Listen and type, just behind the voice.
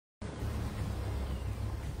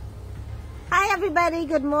everybody,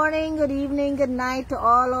 good morning, good evening, good night to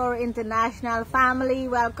all our international family.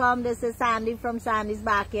 Welcome. This is Sandy from Sandy's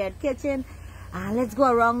Backyard Kitchen. Let's go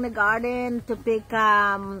around the garden to pick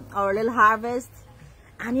our little harvest.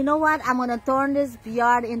 And you know what? I'm gonna turn this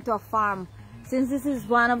yard into a farm. Since this is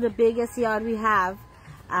one of the biggest yard we have,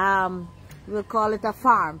 we'll call it a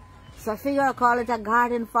farm. So I figure I'll call it a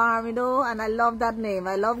garden farm, you know, and I love that name.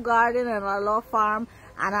 I love garden and I love farm,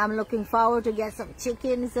 and I'm looking forward to get some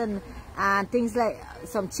chickens and things like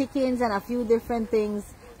some chickens and a few different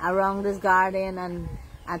things around this garden and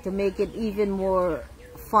to make it even more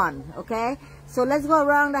fun. Okay, so let's go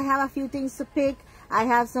around. I have a few things to pick. I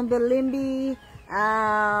have some bilimbi,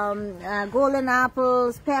 golden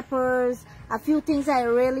apples, peppers, a few things I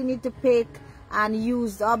really need to pick and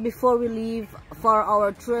use up before we leave for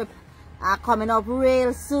our trip coming up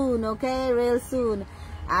real soon. Okay, real soon.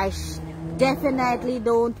 I definitely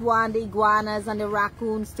don't want the iguanas and the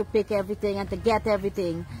raccoons to pick everything and to get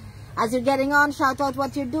everything. As you're getting on, shout out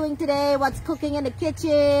what you're doing today, what's cooking in the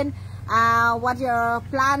kitchen, what your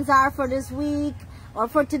plans are for this week or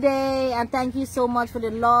for today. And thank you so much for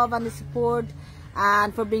the love and the support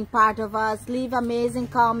and for being part of us. Leave amazing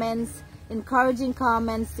comments, encouraging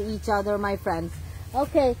comments to each other, my friends.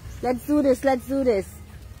 Okay, let's do this. Let's do this.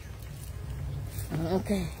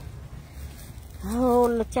 Okay. Oh,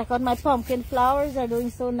 look, check out my pumpkin flowers. They're doing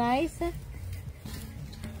so nice.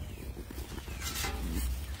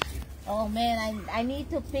 Oh man, I need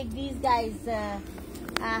to pick these guys.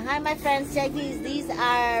 Hi my friends, check these. These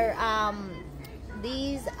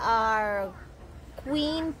are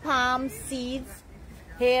queen palm seeds.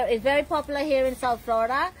 Here, it's very popular here in South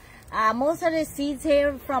Florida. Most of the seeds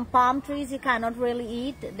here from palm trees you cannot really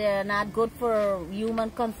eat. They're not good for human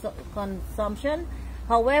consumption.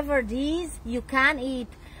 However, these you can eat.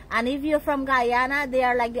 And if you're from Guyana, they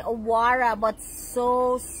are like the Awara, but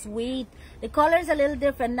so sweet. The color is a little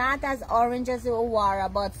different, not as orange as the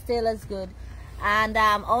Awara, but still as good. And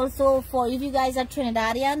also for if you guys are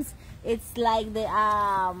Trinidadians, it's like the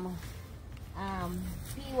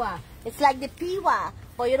piwa. It's like the piwa,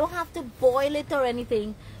 but you don't have to boil it or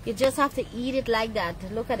anything. You just have to eat it like that.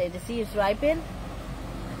 Look at it. You see it's ripened.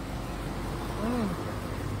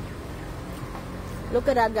 Look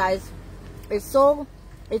at that, guys. It's so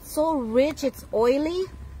rich. It's oily,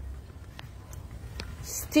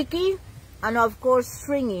 sticky, and of course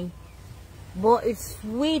stringy. But it's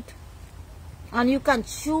sweet, and you can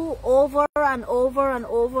chew over and over and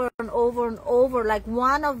over and over and over. Like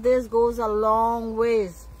one of this goes a long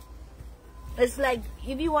ways. It's like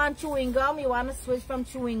if you want chewing gum, you want to switch from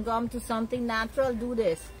chewing gum to something natural, do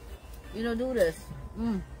this. You know, do this.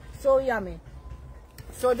 So yummy.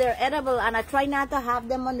 So they're edible, and I try not to have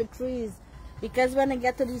them on the trees because when I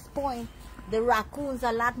get to this point, the raccoons,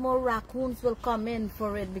 a lot more raccoons will come in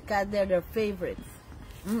for it because they're their favorites.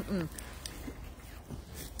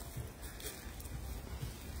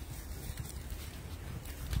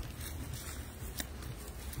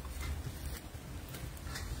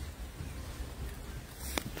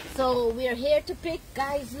 So we're here to pick,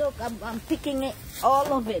 guys. Look, I'm picking it,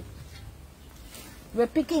 all of it. We're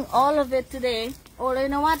picking all of it today. Oh, you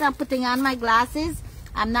know what? I'm putting on my glasses.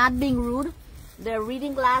 I'm not being rude. They're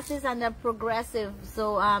reading glasses and they're progressive,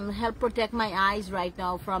 so help protect my eyes right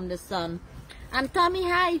now from the sun. And Tommy,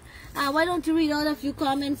 hi. Why don't you read out a few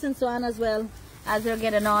comments and so on as well as they're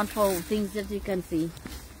getting on for things that you can see.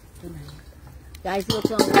 Guys, look,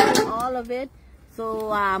 I'm reading all of it.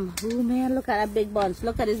 So, oh man, look at that big bunch.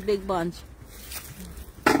 Look at this big bunch.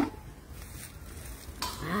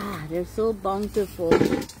 They're so bountiful.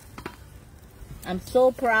 I'm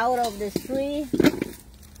so proud of this tree.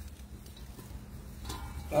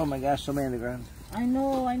 Oh my gosh, so many on the ground. I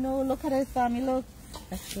know, I know. Look at this, Tommy, look.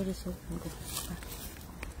 Let's go this way.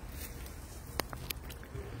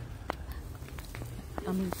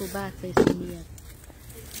 I mean, go back, they see me yet.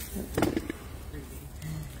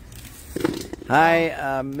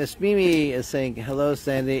 Hi, Miss Mimi is saying, hello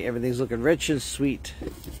Sandy, everything's looking rich and sweet.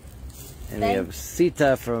 And we have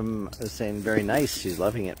Sita saying, very nice, she's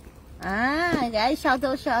loving it. Guys, shout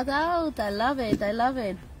out, shout out. I love it, I love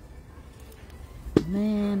it.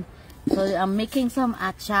 Man, so I'm making some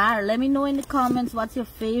achar. Let me know in the comments what's your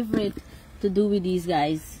favorite to do with these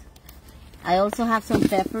guys. I also have some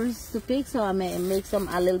peppers to pick, so I may make a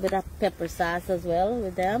little bit of pepper sauce as well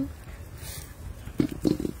with them.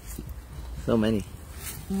 So many.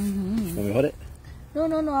 Want me to hold it? No,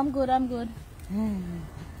 I'm good, I'm good.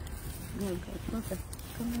 Good. Okay.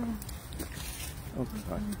 Come on. Oh,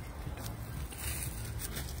 sorry.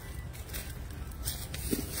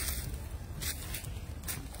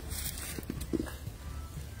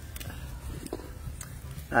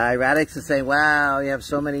 Radix is saying, wow, you have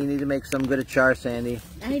so many, you need to make some good achar, Sandy.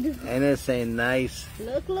 I do. And it's saying, nice.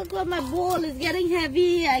 Look what my bowl is getting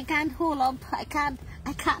heavy. I can't hold up. I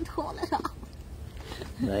can't hold it up.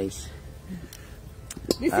 Nice.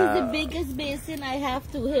 This is the biggest basin I have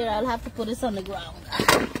to here. I'll have to put this on the ground.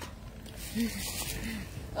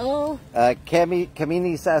 Oh.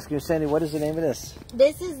 Kamini's asking Sandy, what is the name of this?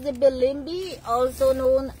 This is the bilimbi, also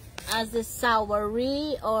known as the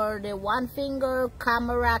souree or the one finger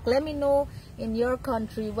camarac. Let me know in your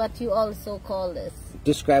country what you also call this.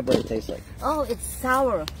 Describe what it tastes like. Oh, it's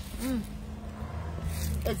sour.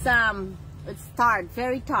 It's tart,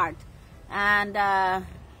 very tart, and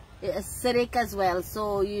acidic as well.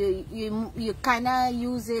 So you kind of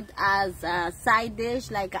use it as a side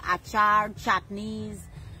dish like achar, chutneys,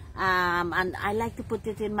 and I like to put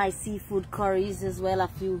it in my seafood curries as well, a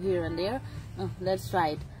few here and there. Let's try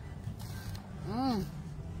it.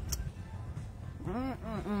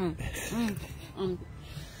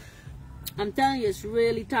 I'm telling you, it's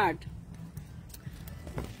really tart.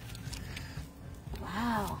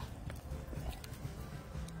 Wow.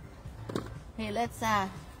 Hey, let's get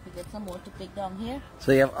some more to pick down here.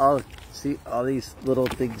 So you have all these little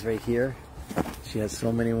things right here. She has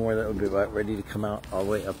so many more that will be about ready to come out all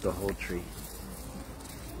the way up the whole tree.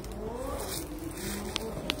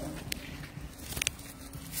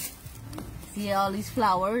 See all these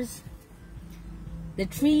flowers? The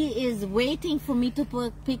tree is waiting for me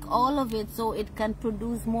to pick all of it so it can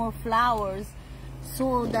produce more flowers,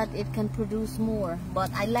 so that it can produce more.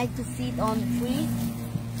 But I like to see it on the tree.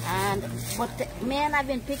 Man, I've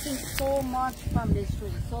been picking so much from this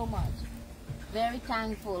tree, so much. Very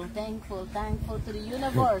thankful to the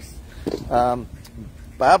universe.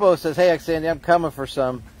 Babo says, hey, Sandy, I'm coming for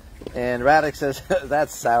some. And Radix says,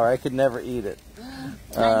 that's sour, I could never eat it.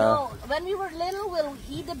 I know. When we were little, we'll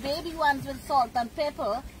eat the baby ones with salt and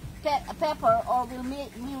pepper, or we'll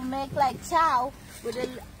make like chow with the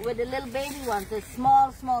little baby ones, the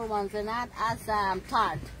small ones, and not as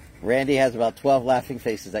tart. Randy has about 12 laughing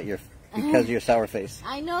faces at because of your sour face.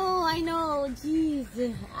 I know. Jeez,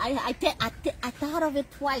 I thought of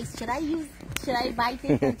it twice. Should I bite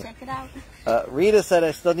it and check it out? Rita said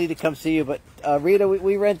I still need to come see you, but Rita,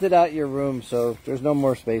 we rented out your room, so there's no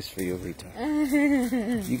more space for you, Rita.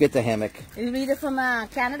 You get the hammock. Is Rita from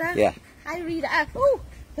Canada? Yeah. Hi, Rita. Oh,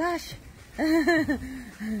 gosh.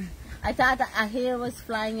 I thought a hair was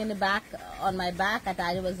flying in the back, on my back. I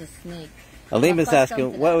thought it was a snake. Alima's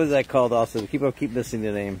asking, what was that called also? People keep missing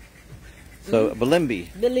the name. So, bilimbi.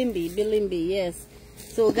 Bilimbi, yes.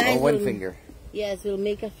 So, guys, one finger. Yes, we'll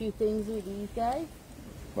make a few things with these guys.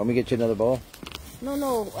 Want me to get you another bowl?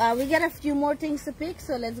 No. We got a few more things to pick,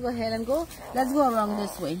 so let's go ahead and go. Let's go around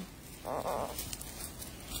this way.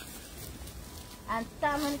 And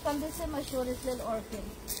come this way, I'll show this little orchid.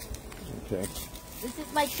 Okay. This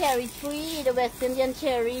is my cherry tree, the West Indian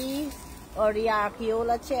cherries, or the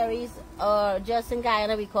Archaeola cherries, or just in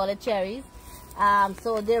Guyana we call it cherries.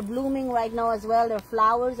 So they're blooming right now as well. They're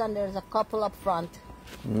flowers, and there's a couple up front.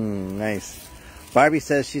 Nice. Barbie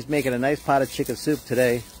says she's making a nice pot of chicken soup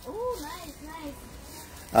today. Oh,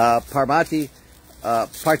 nice.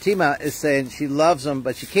 Partima is saying she loves them,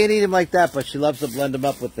 but she can't eat them like that, but she loves to blend them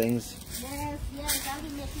up with things. Yes, I'll be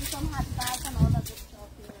making some hot baths and all of this stuff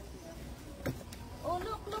here. Oh,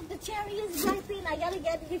 look, the cherry is ripening. I gotta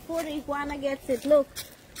get it before the iguana gets it. Look.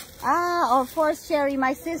 Our first cherry.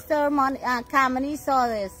 My sister, Kamini, saw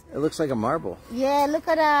this. It looks like a marble. Yeah, look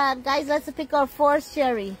at that. Guys, let's pick our first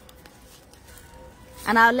cherry.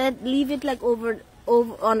 And I'll leave it like over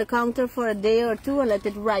on the counter for a day or two and let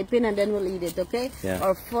it ripen, and then we'll eat it, okay? Yeah.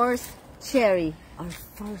 Our first cherry. Our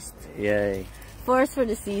first. Yay. First for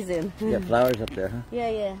the season. Yeah, flowers up there, huh?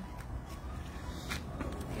 Yeah.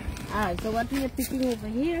 Alright, so what we are picking over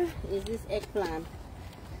here is this eggplant.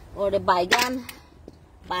 Or the baigan.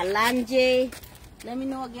 Balanje. Let me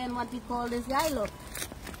know again what we call this guy, look.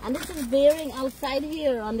 And this is bearing outside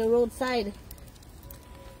here on the roadside.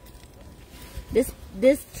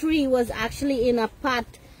 This tree was actually in a pot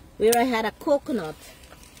where I had a coconut.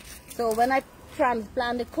 So when I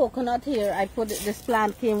transplanted the coconut here, I put this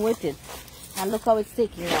plant came with it. And look how it's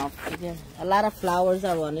taking off. Again, a lot of flowers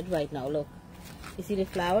are on it right now, look. You see the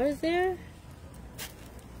flowers there?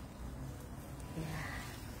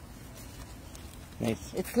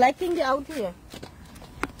 Nice. It's liking the out here.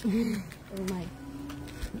 Oh my.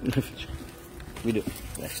 We do.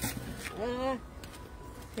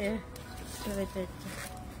 Here.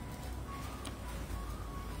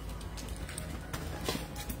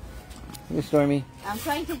 Hey, Stormy. I'm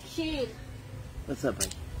trying to shade. What's up,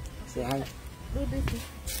 buddy? Say hi. Do this.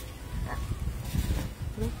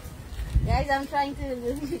 Look. Guys, I'm trying to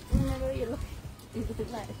remember you look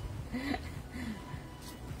like.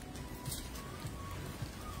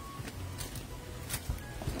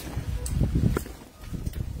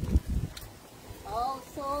 Oh,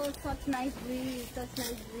 so such nice breeze, such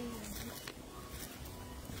nice breeze.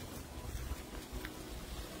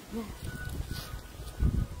 Yeah.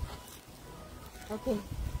 Okay,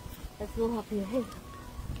 let's go up here. Hey.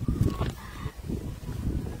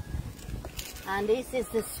 And this is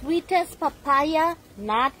the sweetest papaya,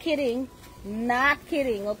 not kidding,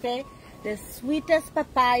 okay? The sweetest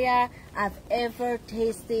papaya I've ever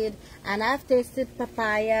tasted. And I've tasted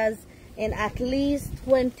papayas in at least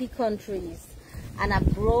 20 countries. And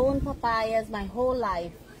I've grown papayas my whole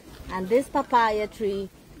life. And this papaya tree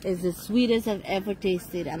is the sweetest I've ever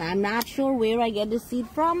tasted. And I'm not sure where I get the seed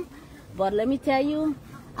from, but let me tell you,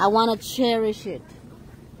 I want to cherish it.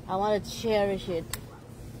 I want to cherish it.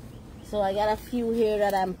 So I got a few here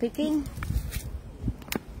that I'm picking.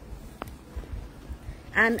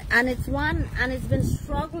 And it's been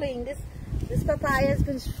struggling. This papaya has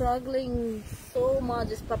been struggling so much.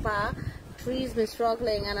 This papaya tree's been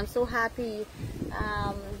struggling, and I'm so happy.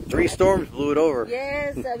 3 storms blew it over.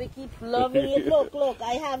 Yes, we keep loving it. Look,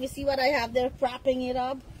 you see what I have there, propping it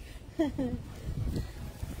up.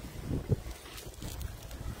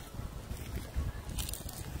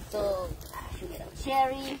 So we get a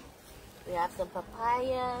cherry. We have some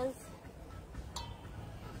papayas.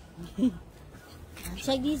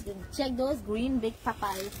 Check those green big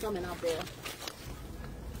papayas coming up there.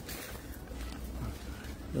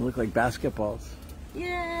 They look like basketballs.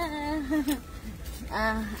 Yeah.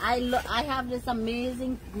 I have this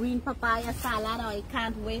amazing green papaya salad. I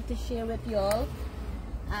can't wait to share with y'all.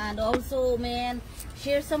 And also, man,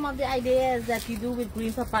 share some of the ideas that you do with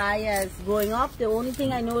green papayas. Growing up, the only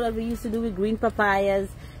thing I know that we used to do with green papayas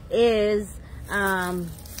is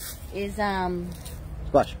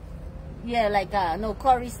Splash. Yeah, like no,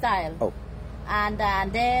 curry style. Oh. And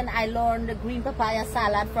then I learned the green papaya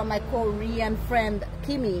salad from my Korean friend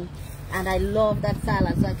Kimmy, and I love that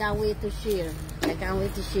salad. So I can't wait to share. I can't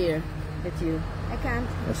wait to share with you. I can't.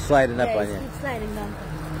 It's sliding up on you. It's sliding down.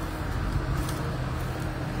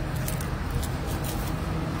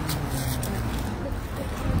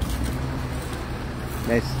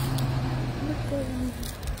 Nice.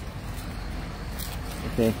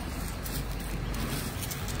 Okay.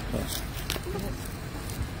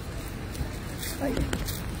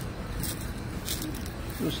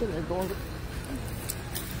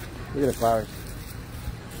 Look at the flowers.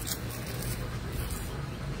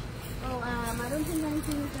 Oh, I don't think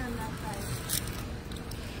anything is on that side.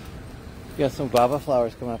 You got some guava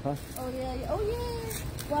flowers coming up, huh? Oh yeah, oh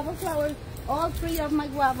yeah. Guava flowers. All 3 of my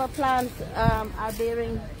guava plants are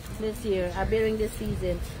bearing this year, are bearing this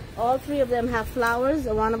season. All 3 of them have flowers.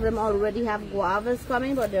 One of them already have guavas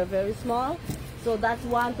coming, but they're very small. So that's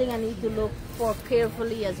one thing I need to look for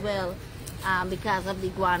carefully as well, because of the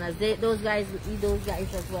iguanas. Those guys eat those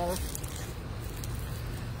guys as well.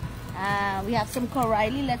 We have some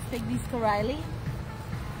coralie. Let's pick these coralie.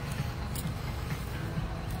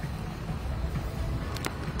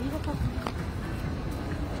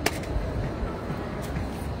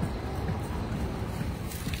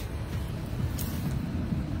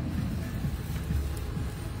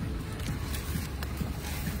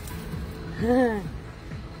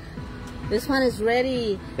 This one is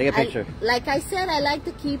ready. Take a picture. Like I said, I like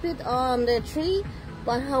to keep it on the tree,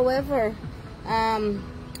 but however,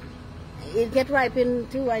 it get ripened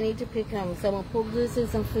too. I need to pick them. So I'm gonna put this in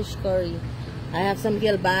some fish curry. I have some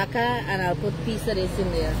gilbaca, and I'll put a piece of this in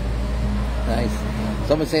there. Nice.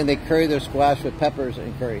 Someone's saying they curry their squash with peppers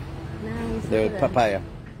and curry. Nice. They're with papaya.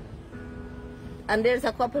 And there's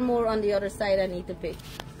a couple more on the other side I need to pick.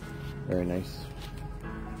 Very nice.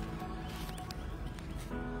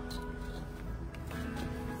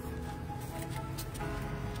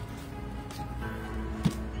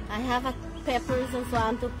 I have a peppers and so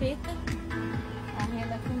on to pick.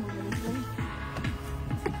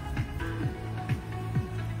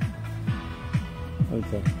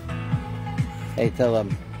 Okay. Hey,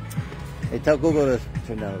 tell Google to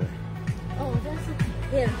turn down. Oh, that's it.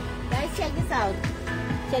 Here, guys, check this out.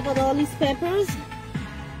 Check out all these peppers.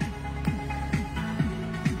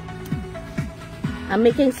 I'm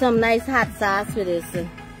making some nice hot sauce with this.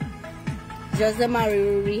 Just the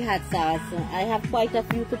maruri hot sauce. I have quite a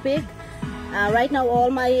few to pick. Right now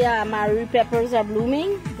all my maruri peppers are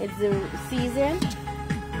blooming. It's the season.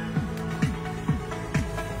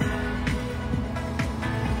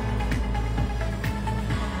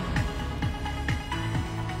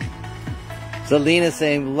 Selena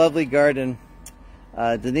saying, lovely garden.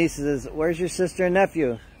 Denise says, where's your sister and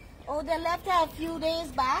nephew? Oh, they left a few days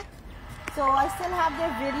back. So I still have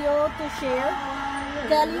their video to share.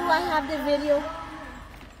 Tell you I have the video.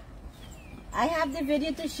 I have the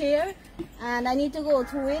video to share and I need to go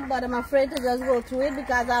through it, but I'm afraid to just go through it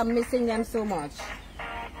because I'm missing them so much.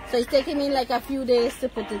 So it's taking me like a few days to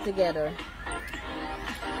put it together.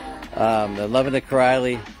 They're loving the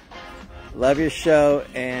O'Reilly. Love your show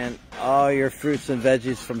and all your fruits and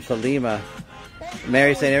veggies from Salima.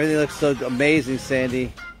 Mary saying everything looks so amazing,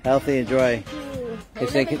 Sandy. Healthy and joy.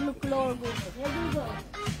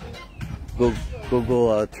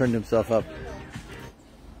 Google turned himself up.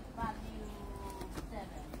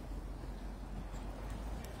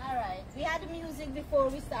 Alright, we had the music before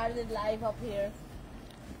we started live up here.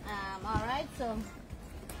 Alright, so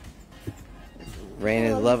Rain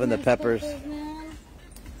is loving the peppers.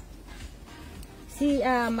 See,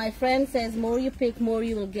 my friend says more you pick, more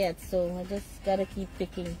you will get. So I just gotta keep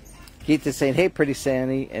picking. Geeta saying, hey, pretty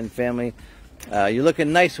Sandy and family. You're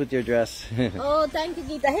looking nice with your dress. Oh, thank you,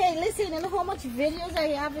 Geeta. Hey, listen, you know how much videos I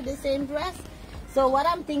have with the same dress? So what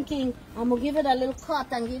I'm thinking, I'm going to give it a little cut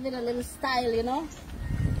and give it a little style, you know?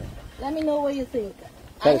 Let me know what you think.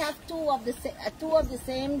 I have two of the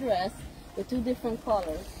same dress with two different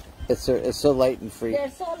colors. It's so light and free. They're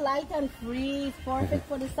so light and free. It's perfect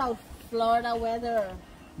for the South Florida weather.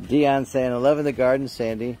 Dion saying, I love in the garden,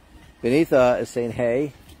 Sandy. Benita is saying,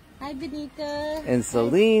 hey. Hi, Benita. And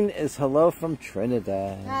Celine is hello from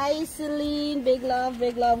Trinidad. Hi, Celine. Big love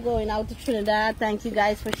going out to Trinidad. Thank you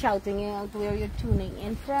guys for shouting out where you're tuning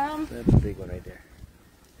in from. That's a big one right there.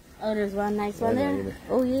 Oh, there's one nice one there.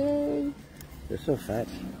 Oh, yay. They're so fat.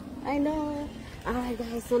 I know. All right,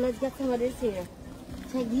 guys, so let's get some of this here.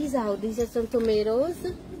 Check these out. These are some tomatoes.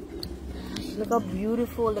 Look how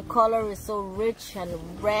beautiful. The color is so rich and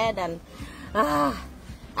red and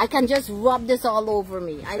I can just rub this all over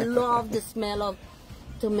me. I love the smell of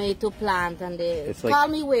tomato plant and they call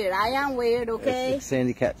me weird. I am weird, okay? It's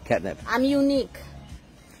Sandy catnip. I'm unique.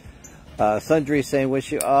 Sundry saying,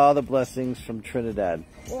 wish you all the blessings from Trinidad.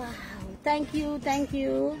 Wow. Thank you, thank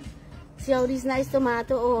you. See all these nice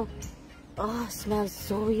tomatoes. Oh, smells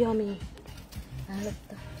so yummy.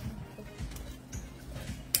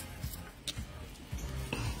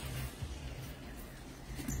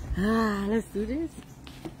 Let's do this.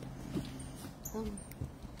 I'm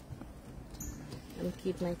gonna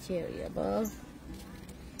keep my cherry above.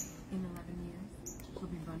 In 11 years, she'll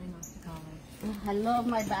be running off to college. Oh, I love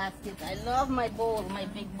my basket. I love my bowl, my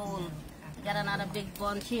big bowl. Got another big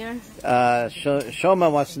bunch here. Shoma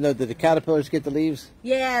wants to know, did the caterpillars get the leaves?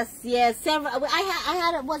 Yes, yes. Several.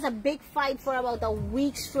 Was a big fight for about a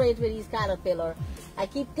week straight with these caterpillars. I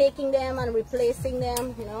keep taking them and replacing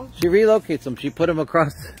them, you know. She relocates them. She put them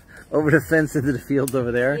across over the fence into the field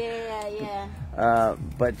over there. Yeah, yeah.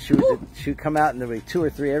 But she would come out and there would be 2 or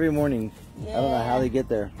 3 every morning. Yeah. I don't know how they get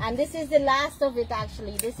there. And this is the last of it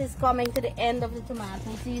actually. This is coming to the end of the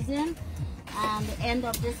tomato season. And the end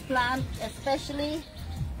of this plant especially.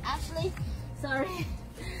 Actually, sorry.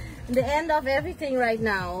 The end of everything right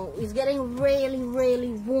now is getting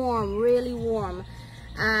really warm.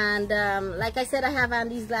 And like I said, I have on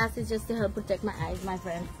these glasses just to help protect my eyes, my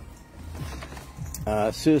friend.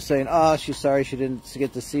 Sue's saying, oh, she's sorry she didn't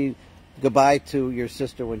get to see goodbye to your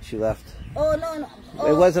sister when she left. Oh, no. Oh,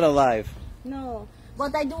 it wasn't alive. No,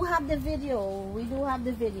 but I do have the video. We do have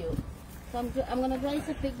the video. So I'm going to try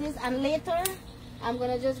to pick this, and later I'm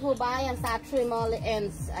going to just go by and start trim all the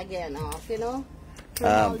ends again off, you know?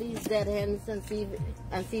 Trim all these dead ends and see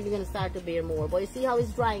if we're going to start to bear more. But you see how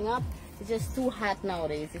it's drying up? It's just too hot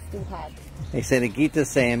nowadays. It's too hot. They say, Nagita's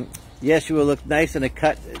saying, yes, you will look nice in a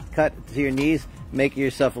cut to your knees, making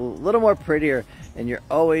yourself a little more prettier, and you're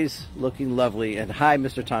always looking lovely. And hi,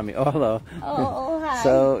 Mr. Tommy. Oh, hello. Oh, hi.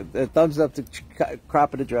 So, thumbs up to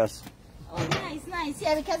crop the dress. Oh, nice.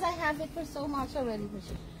 Yeah, because I have it for so much already.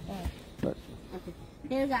 Okay.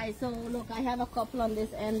 Here, guys. So, look, I have a couple on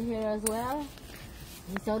this end here as well.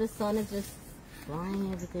 And so the sun is just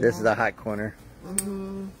flying everything. This is the hot corner.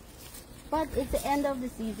 Mm-hmm. But it's the end of the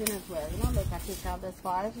season as well. You know, look, I take out this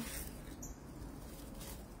part.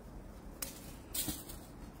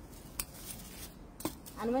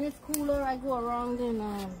 And when it's cooler, I go around and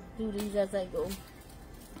do these as I go.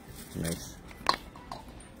 Nice.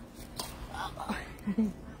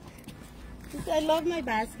 I love my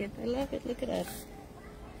basket. I love it. Look at that.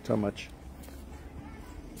 So much.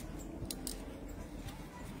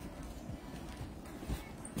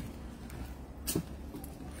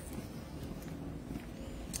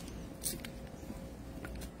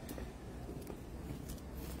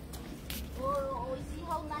 Oh, see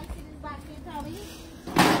how nice it is back here, Tommy?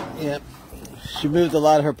 Yep. She moved a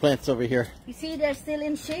lot of her plants over here. You see, they're still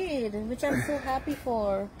in shade, which I'm so happy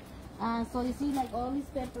for. So you see, like all these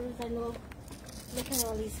peppers, I know. Look at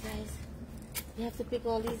all these guys. You have to pick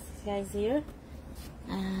all these guys here,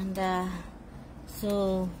 and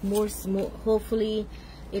so more. Hopefully,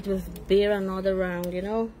 it will bear another round. You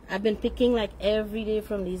know, I've been picking like every day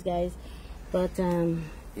from these guys, but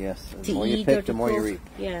yes, the to more eat you pick, or to the more you cook, reap.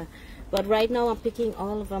 Yeah, but right now I'm picking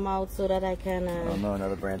all of them out so that I can. Oh no,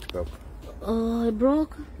 another branch broke. Oh, it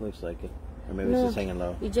broke. Looks like it, or maybe No, it's just hanging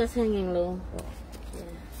low. It's just hanging low. Oh. Yeah.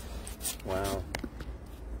 Wow,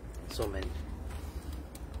 so many.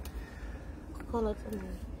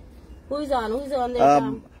 Who's on there?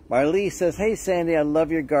 Marlee says, "Hey Sandy, I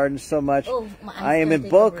love your garden so much. Oh, I am in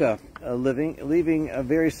Boca, leaving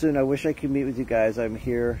very soon. I wish I could meet with you guys. I'm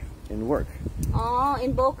here in work." Oh,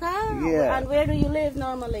 in Boca? Yeah. And where do you live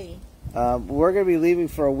normally? We're going to be leaving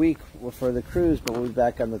for a week for the cruise, but we'll be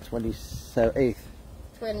back on the 28th.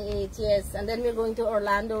 28th, yes. And then we're going to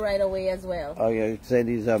Orlando right away as well. Oh yeah,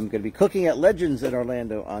 Sandy's going to be cooking at Legends in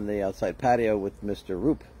Orlando on the outside patio with Mr.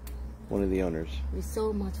 Roop, one of the owners. It'll be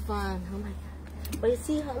so much fun. Oh my God. But you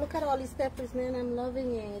see, look at all these peppers, man. I'm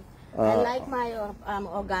loving it. I like my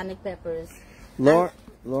organic peppers.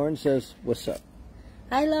 Lauren says, "What's up?"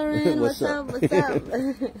 Hi, Lauren. What's up? What's up?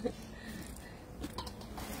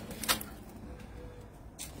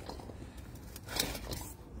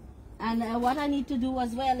 And what I need to do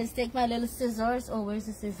as well is take my little scissors. Oh, where's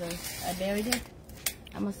the scissors? I buried it.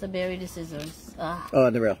 I must have buried the scissors. Oh,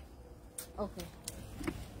 on the rail. Okay.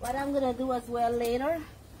 What I'm gonna do as well later.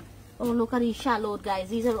 Oh, look at these shallot, guys.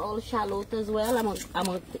 These are all shallot as well. I'm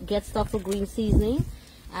gonna get stuff for green seasoning,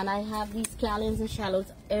 and I have these scallions and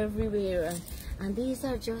shallots everywhere. And these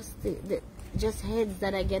are just just heads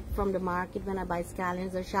that I get from the market when I buy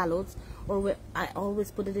scallions or shallots, or I always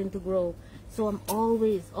put it into grow. So I'm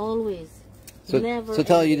always never. So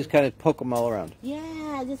tell her you just kind of poke them all around. Yeah,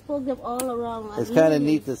 I just poke them all around. It's kind of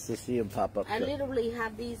neat to see them pop up. I literally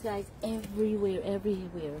have these guys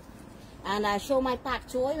everywhere. And I show my pak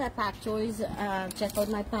choy. My pak choys, check out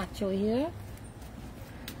my pak choy here.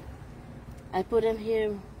 I put them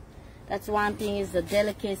here. That's one thing, is the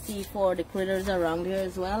delicacy for the critters around here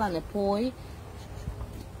as well, and the poi.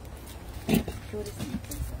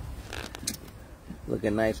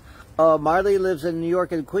 Looking nice. Oh, Marlee lives in New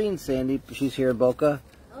York and Queens, Sandy. She's here in Boca.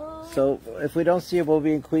 Oh. So if we don't see her, we'll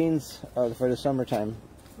be in Queens for the summertime.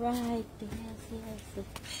 Right, yes.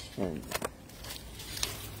 And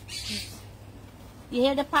you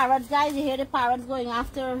hear the parrots, guys? You hear the parrots going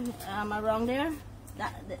after around there?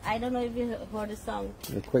 I don't know if you heard the song.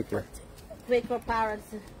 the Quaker. Quaker parrots.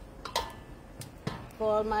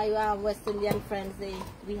 For my West Indian friends,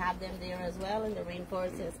 we have them there as well in the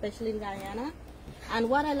rainforest, especially in Guyana. And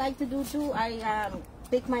what I like to do too, I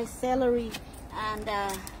pick my celery, and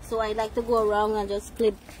so I like to go around and just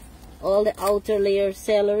clip all the outer layer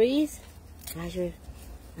celeries,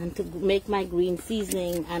 and to make my green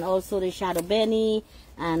seasoning, and also the shadow benny.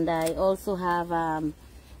 And I also have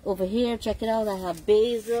over here, check it out, I have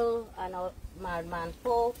basil and man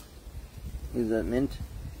pork. Is that mint?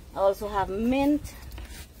 I also have mint.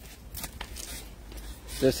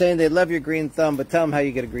 They're saying they love your green thumb, but tell them how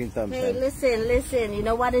you get a green thumb. Hey, listen. You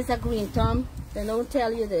know what is a green thumb? They don't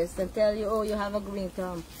tell you this. They tell you, oh, you have a green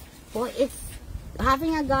thumb. Boy, it's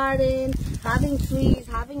having a garden, having trees,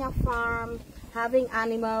 having a farm, having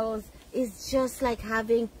animals. It's just like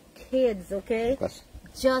having kids, okay? Yes.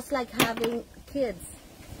 Just like having kids.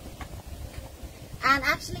 And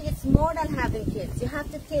actually, it's more than having kids. You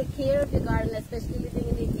have to take care of your garden, especially living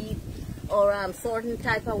in the heat or certain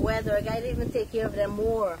type of weather. You gotta even take care of them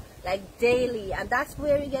more, like daily. And that's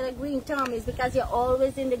where you get a green thumb, is because you're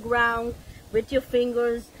always in the ground with your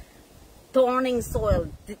fingers, turning soil,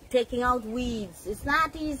 taking out weeds. It's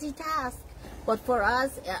not an easy task. But for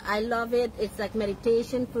us, I love it. It's like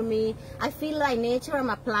meditation for me. I feel like nature.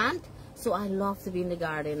 I'm a plant. So I love to be in the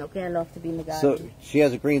garden, okay? I love to be in the garden. So she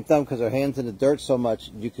has a green thumb because her hand's in the dirt so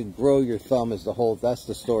much, you can grow your thumb is the whole, that's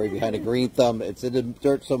the story behind a green thumb. It's in the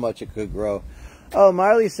dirt so much it could grow. Oh,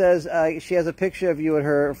 Marlee says she has a picture of you and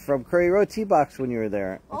her from Curry Road Tea Box when you were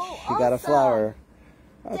there. Oh, she got a flower.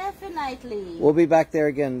 Definitely. We'll be back there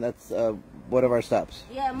again. That's one of our stops.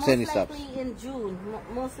 Yeah, most Sandy likely stops. in June.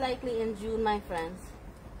 Most likely in June, my friends.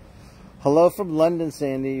 Hello from London,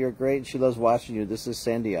 Sandy. You're great. She loves watching you. This is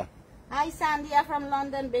Sandia. Hi, Sandia from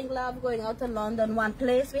London. Big love going out to London. One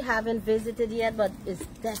place we haven't visited yet, but it's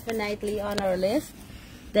definitely on our list.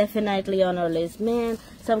 Definitely on our list, man.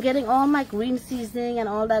 So I'm getting all my green seasoning and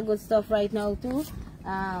all that good stuff right now too.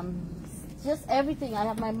 Just everything. I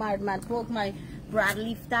have my marmot pork, my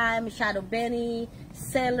broadleaf thyme, shadow benny,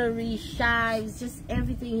 celery, chives, just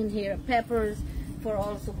everything in here. Peppers for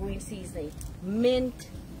also green seasoning. Mint.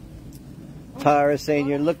 Tara saying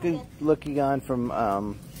you're looking on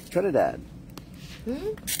from Trinidad.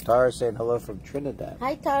 Tara saying hello from Trinidad.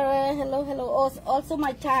 Hi Tara, hello, hello. Also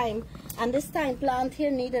my thyme, and this thyme plant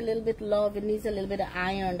here need a little bit love. It needs a little bit of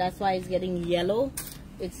iron. That's why it's getting yellow.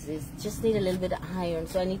 It's just need a little bit of iron.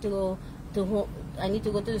 So I need to go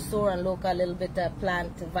to the store and look a little bit of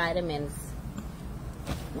plant vitamins.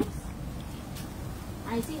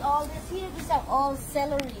 I see all this here. These are all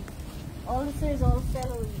celery. All this here is all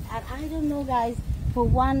celery. And I don't know, guys. For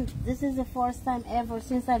one, this is the first time ever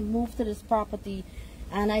since I moved to this property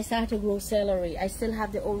and I started to grow celery. I still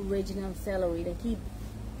have the original celery. They keep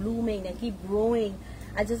blooming, they keep growing.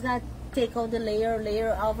 I just got to take out the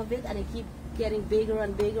layer off of it, and they keep getting bigger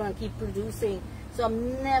and bigger and keep producing. So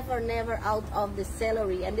I'm never out of the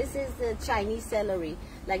celery. And this is the Chinese celery,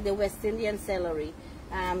 like the West Indian celery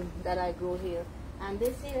that I grow here. And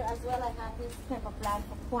this here as well, I have this pepper plant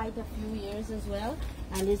for quite a few years as well.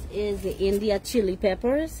 And this is the India chili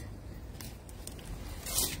peppers.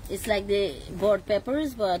 It's like the board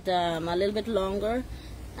peppers, but a little bit longer.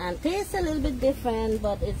 And tastes a little bit different,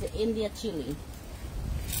 but it's the India chili.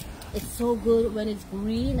 It's so good when it's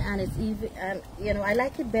green, and it's even, and you know, I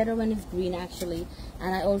like it better when it's green actually.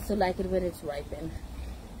 And I also like it when it's ripened.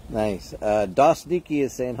 Nice. Dos Nikki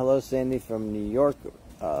is saying hello, Sandy from New York.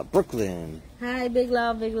 Brooklyn. Hi, big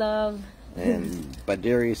love, big love. And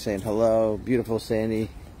Badiri saying hello, beautiful Sandy.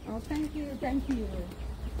 Oh, thank you, thank you.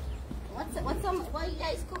 What are you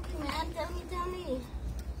guys cooking, man? Tell me.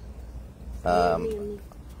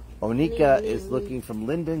 Onika is looking from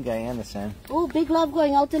Linden, Guyana, San. Oh, big love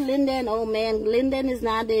going out to Linden. Oh man, Linden is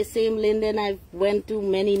not the same Linden I went to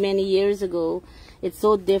many years ago. It's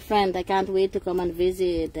so different. I can't wait to come and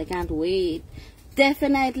visit. I can't wait.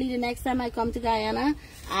 Definitely the next time I come to Guyana,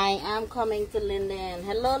 I am coming to Linden.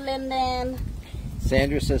 Hello, Linden.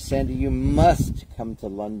 Sandra says, Sandy, you must come to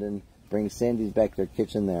London. Bring Sandy's back their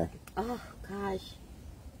kitchen there. Oh, gosh.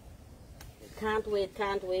 Can't wait,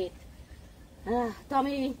 can't wait.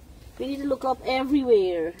 Tommy, we need to look up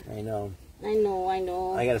everywhere. I know. I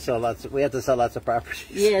know. I got to sell lots. We have to sell lots of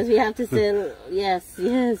properties. Yes, we have to sell. Yes.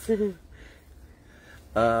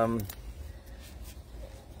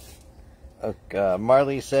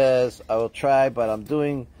 Marley says, I will try, but I'm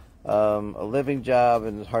doing a living job,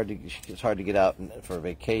 and it's hard to get out for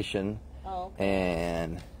vacation. Oh, okay.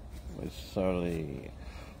 And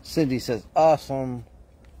Cindy says, awesome.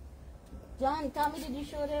 John, Tommy, did you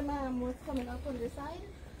show them what's coming up on this side?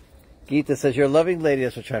 Geeta says, you're a loving lady.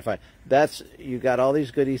 That's what I'm trying to find. You got all these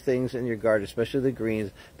goodie things in your garden, especially the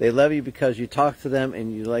greens. They love you because you talk to them,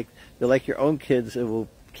 and they're like your own kids, and will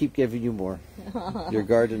keep giving you more. Your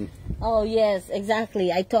garden. Oh yes,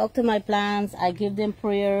 exactly. I talk to my plants. I give them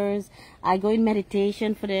prayers. I go in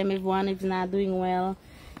meditation for them if one is not doing well,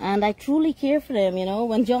 and I truly care for them. You know,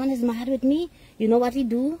 when John is mad with me, you know what he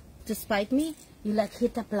do to spite me? He like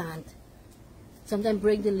hit a plant. Sometimes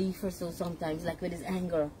break the leaf or so. Sometimes like with his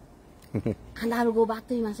anger. And I will go back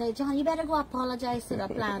to him and say, John, you better go apologize to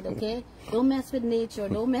that plant, okay? Don't mess with nature.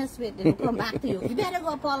 Don't mess with it. It will come back to you. You better go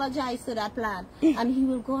apologize to that plant. And he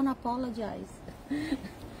will go and apologize.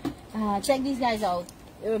 Check these guys out.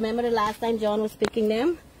 You remember the last time John was picking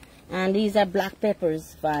them? And these are black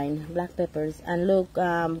peppers, fine, black peppers. And look,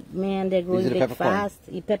 man, they're growing big fast.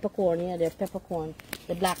 Peppercorn, yeah, they're peppercorn.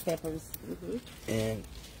 The black peppers. And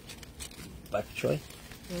bok choy.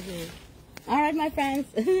 All right, my friends.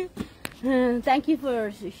 Thank you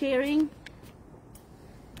for sharing.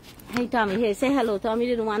 Hey, Tommy. Hey, say hello. Tommy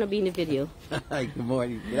didn't want to be in the video. Hi, good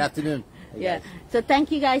morning. Good afternoon. Hey, yeah. guys. So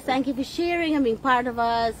thank you, guys. Thank you for sharing and being part of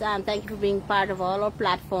us. And thank you for being part of all our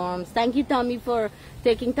platforms. Thank you, Tommy, for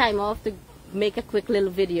taking time off to make a quick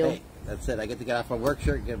little video. Hey, that's it. I get to get off my work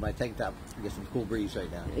shirt and get my tank top and get some cool breeze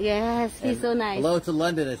right now. Yes, he's so nice. Hello to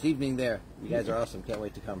London. It's evening there. You guys are awesome. Can't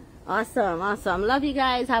wait to come. Awesome, awesome. Love you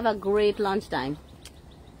guys. Have a great lunchtime.